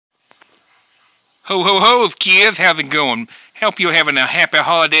Ho, ho, ho, kids. How's it going? Hope you're having a happy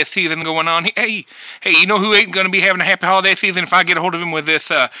holiday season going on. Hey, you know who ain't going to be having a happy holiday season if I get a hold of him with this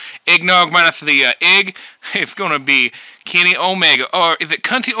eggnog minus the egg? It's going to be Kenny Omega. Or is it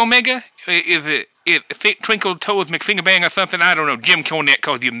Cunty Omega? Is it Twinkle Toes McFingerbang or something? I don't know. Jim Cornette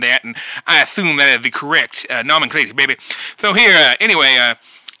calls him that, and I assume that is the correct nomenclature, baby. So here, anyway,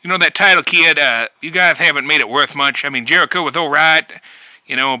 you know that title, kid, you guys haven't made it worth much. I mean, Jericho was alright,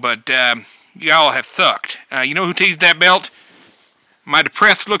 you know, but y'all have sucked. You know who teased that belt? My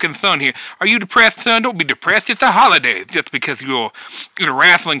depressed-looking son here. Are you depressed, son? Don't be depressed. It's a holiday. Just because you're in a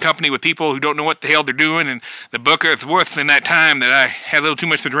wrestling company with people who don't know what the hell they're doing, and the booker is worse than that time that I had a little too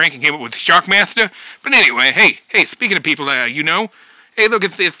much to drink and came up with Sharkmaster. But anyway, hey, speaking of people, you know, hey, look,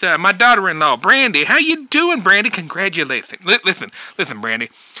 it's my daughter-in-law, Brandy. How you doing, Brandy? Congratulations. Listen, Brandy.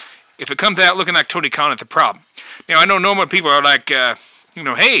 If it comes out looking like Tony Khan, it's a problem. Now, I know normal people are like, you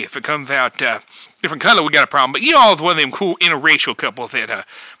know, hey, if it comes out different color, we got a problem. But you all is one of them cool interracial couples that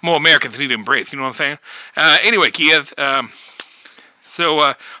more Americans need to embrace. You know what I'm saying? Anyway, kids,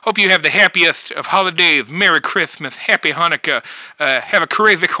 so hope you have the happiest of holidays. Merry Christmas, Happy Hanukkah, have a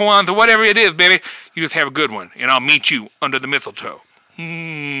crazy Kwanzaa, whatever it is, baby. You just have a good one, and I'll meet you under the mistletoe.